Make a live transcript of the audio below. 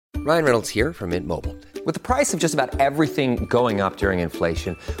Ryan Reynolds here from Mint Mobile. With the price of just about everything going up during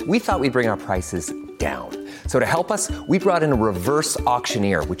inflation, we thought we'd bring our prices down. So to help us, we brought in a reverse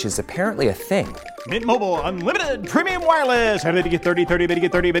auctioneer, which is apparently a thing. Mint Mobile Unlimited Premium Wireless. How to get 30, 30, bit to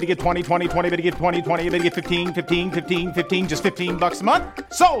get 30, bit to get 20, 20, 20, bit to get 20, 20, bit to get 15, 15, 15, 15, just $15 a month?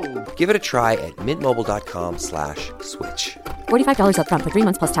 Sold! Give it a try at mintmobile.com/switch. $45 up front for 3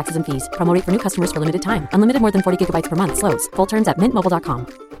 months plus taxes and fees. Promo rate for new customers for limited time. Unlimited more than 40 gigabytes per month. Slows full terms at mintmobile.com.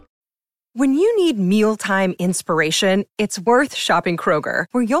 When you need mealtime inspiration, it's worth shopping Kroger,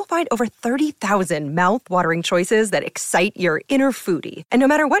 where you'll find over 30,000 mouth-watering choices that excite your inner foodie. And no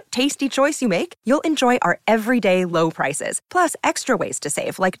matter what tasty choice you make, you'll enjoy our everyday low prices, plus extra ways to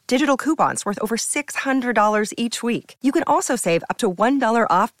save, like digital coupons worth over $600 each week. You can also save up to $1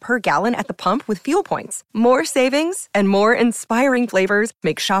 off per gallon at the pump with fuel points. More savings and more inspiring flavors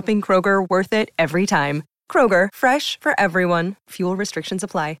make shopping Kroger worth it every time. Kroger, fresh for everyone. Fuel restrictions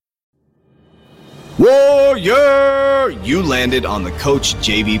apply. Warrior! You landed on the Coach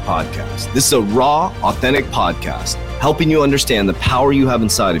JV podcast. This is a raw, authentic podcast helping you understand the power you have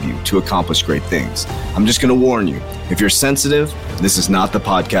inside of you to accomplish great things. I'm just going to warn you, if you're sensitive, this is not the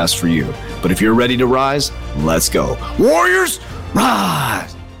podcast for you. But if you're ready to rise, let's go. Warriors,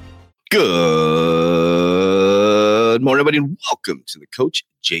 rise! Good morning, everybody, and welcome to the Coach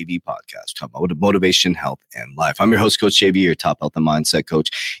JV podcast, talking about motivation, health, and life. I'm your host, Coach JV, your top health and mindset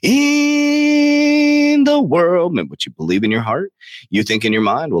coach in the world. And what you believe in your heart, you think in your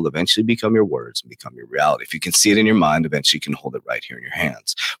mind, will eventually become your words and become your reality. If you can see it in your mind, eventually you can hold it right here in your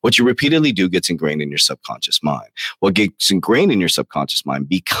hands. What you repeatedly do gets ingrained in your subconscious mind. What gets ingrained in your subconscious mind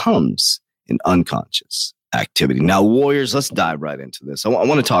becomes an unconscious activity. Now, warriors, let's dive right into this. I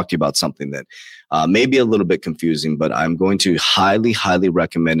want to talk to you about something that may be a little bit confusing, but I'm going to highly, highly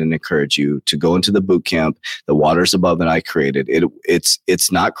recommend and encourage you to go into the boot camp, The Waters Above, that I created.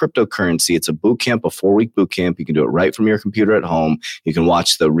 It's not cryptocurrency. It's a boot camp, a 4-week boot camp. You can do it right from your computer at home. You can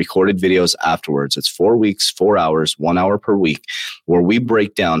watch the recorded videos afterwards. It's 4 weeks, 4 hours, 1 hour per week, where we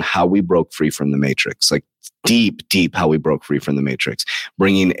break down how we broke free from the matrix. Like, deep how we broke free from the matrix,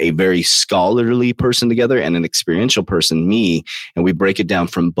 bringing a very scholarly person together and an experiential person, me, and we break it down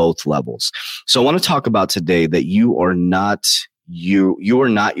from both levels. So I want to talk about today that you are not your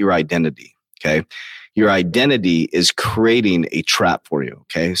identity. Okay. Your identity is creating a trap for you.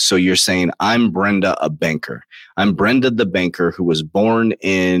 Okay. So you're saying, I'm Brenda, a banker. I'm Brenda, the banker who was born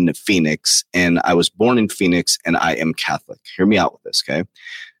in Phoenix, and I was born in Phoenix and I am Catholic. Hear me out with this. Okay.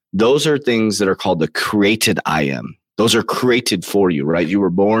 Those are things that are called the created I am. Those are created for you, right? You were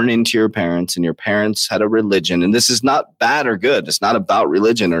born into your parents, and your parents had a religion. And this is not bad or good. It's not about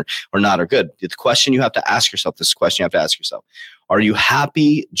religion or not or good. The question you have to ask yourself, are you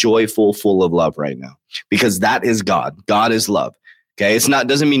happy, joyful, full of love right now? Because that is God. God is love. Okay.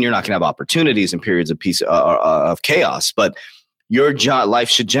 Doesn't mean you're not going to have opportunities and periods of peace, of chaos, but your life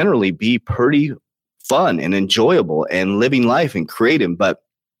should generally be pretty fun and enjoyable and living life and creative. But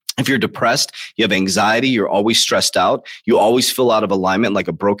if you're depressed, you have anxiety, you're always stressed out, you always feel out of alignment like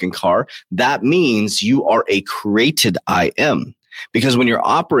a broken car, that means you are a created I am. Because when you're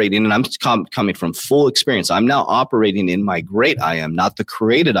operating, and I'm coming from full experience, I'm now operating in my great I am, not the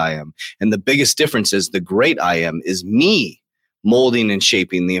created I am. And the biggest difference is the great I am is me molding and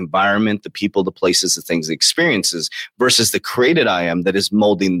shaping the environment, the people, the places, the things, the experiences, versus the created I am that is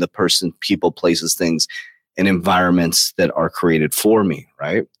molding the person, people, places, things, and environments that are created for me,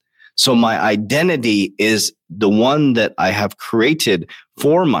 right? So my identity is the one that I have created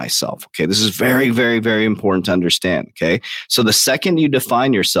for myself. Okay. This is very, very, very important to understand. Okay. So the second you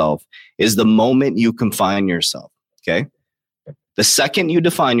define yourself is the moment you confine yourself. Okay. The second you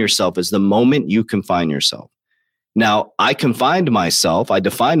define yourself is the moment you confine yourself. Now, I defined myself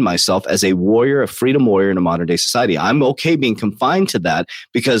as a warrior, a freedom warrior in a modern day society. I'm okay being confined to that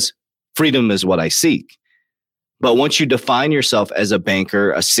because freedom is what I seek. But once you define yourself as a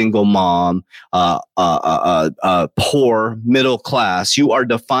banker, a single mom, poor, middle class, you are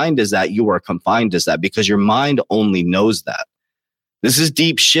defined as that. You are confined as that because your mind only knows that. This is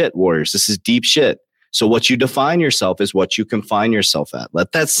deep shit, warriors. This is deep shit. So what you define yourself is what you confine yourself at.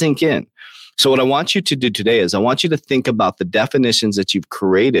 Let that sink in. So what I want you to do today is I want you to think about the definitions that you've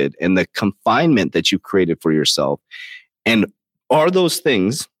created and the confinement that you've created for yourself. And are those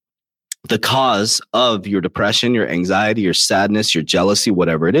things the cause of your depression, your anxiety, your sadness, your jealousy,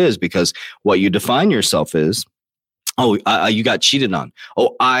 whatever it is? Because what you define yourself is Oh, you got cheated on.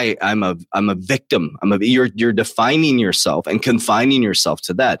 Oh, I'm a victim. You're defining yourself and confining yourself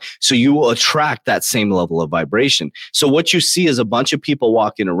to that. So you will attract that same level of vibration. So what you see is a bunch of people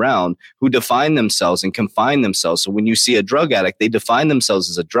walking around who define themselves and confine themselves. So when you see a drug addict, they define themselves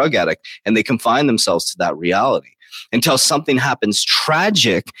as a drug addict and they confine themselves to that reality until something happens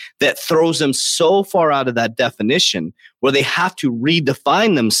tragic that throws them so far out of that definition where they have to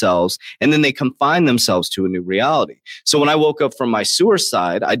redefine themselves and then they confine themselves to a new reality. So when I woke up from my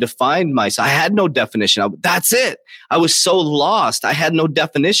suicide, I defined myself. I had no definition. That's it. I was so lost. I had no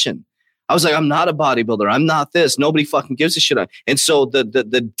definition. I was like, I'm not a bodybuilder. I'm not this. Nobody fucking gives a shit. And so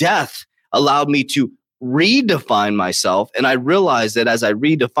the death allowed me to redefine myself. And I realized that as I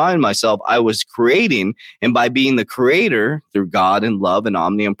redefined myself, I was creating. And by being the creator through God and love and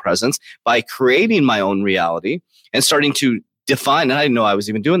omnipresence, by creating my own reality and starting to define, and I didn't know I was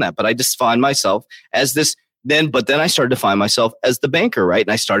even doing that, but I just defined myself as this. But then I started to find myself as the banker, right?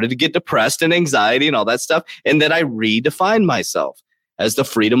 And I started to get depressed and anxiety and all that stuff. And then I redefined myself as the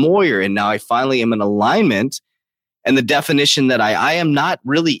freedom warrior. And now I finally am in alignment. And the definition that I am not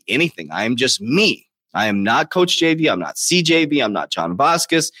really anything. I am just me. I am not Coach JV. I'm not CJV. I'm not John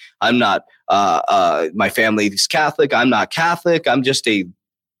Vasquez. I'm not, my family is Catholic. I'm not Catholic. I'm just a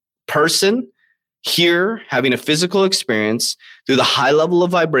person here having a physical experience through the high level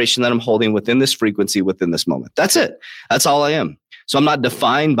of vibration that I'm holding within this frequency, within this moment. That's it. That's all I am. So I'm not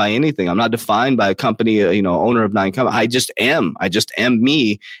defined by anything. I'm not defined by a company, owner of 9 companies. I just am. I just am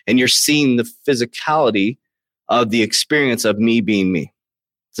me. And you're seeing the physicality of the experience of me being me.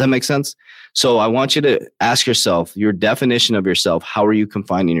 Does that make sense? So I want you to ask yourself your definition of yourself. How are you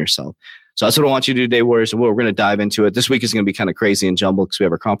confining yourself? So that's what I want you to do today, Warriors. We're going to dive into it. This week is going to be kind of crazy and jumbled because we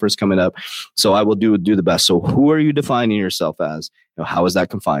have our conference coming up. So I will do the best. So who are you defining yourself as? How is that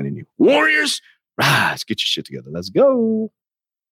confining you? Warriors, let's get your shit together. Let's go.